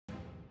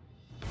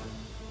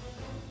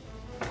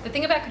The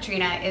thing about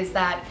Katrina is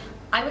that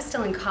I was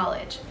still in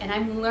college and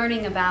I'm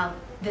learning about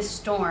this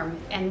storm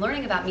and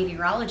learning about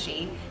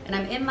meteorology, and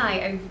I'm in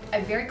I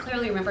very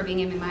clearly remember being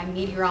in my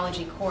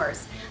meteorology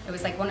course. It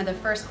was like one of the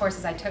first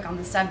courses I took on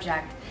the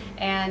subject,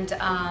 and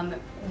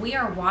we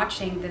are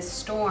watching this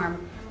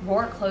storm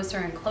roar closer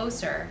and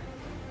closer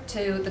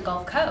to the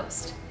Gulf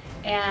Coast.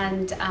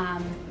 And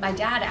my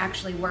dad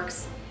actually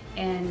works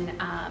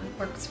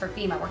for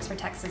FEMA, works for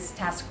Texas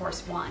Task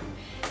Force 1,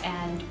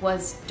 and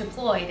was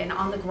deployed and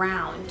on the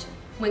ground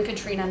when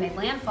Katrina made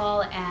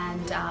landfall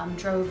and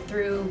drove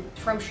through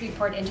from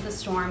Shreveport into the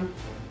storm,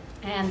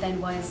 and then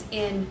was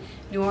in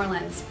New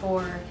Orleans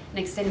for an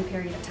extended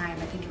period of time.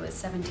 I think it was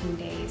 17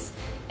 days.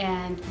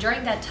 And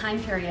during that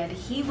time period,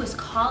 he was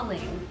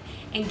calling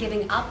and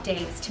giving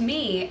updates to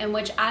me, in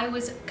which I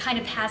was kind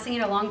of passing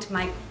it along to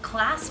my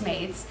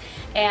classmates,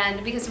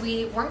 and because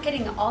we weren't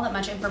getting all that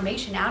much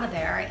information out of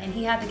there, and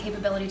he had the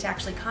capability to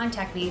actually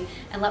contact me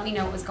and let me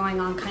know what was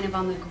going on kind of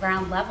on the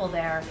ground level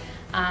there.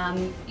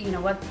 You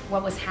know,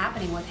 what was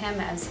happening with him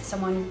as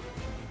someone,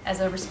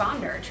 as a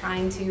responder,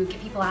 trying to get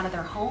people out of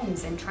their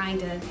homes and trying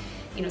to,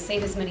 you know,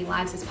 save as many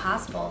lives as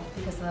possible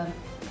because there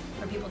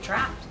were people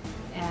trapped.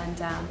 And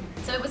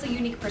so it was a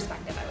unique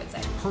perspective, I would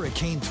say.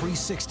 Hurricane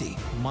 360,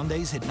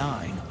 Mondays at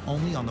 9,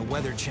 only on the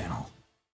Weather Channel.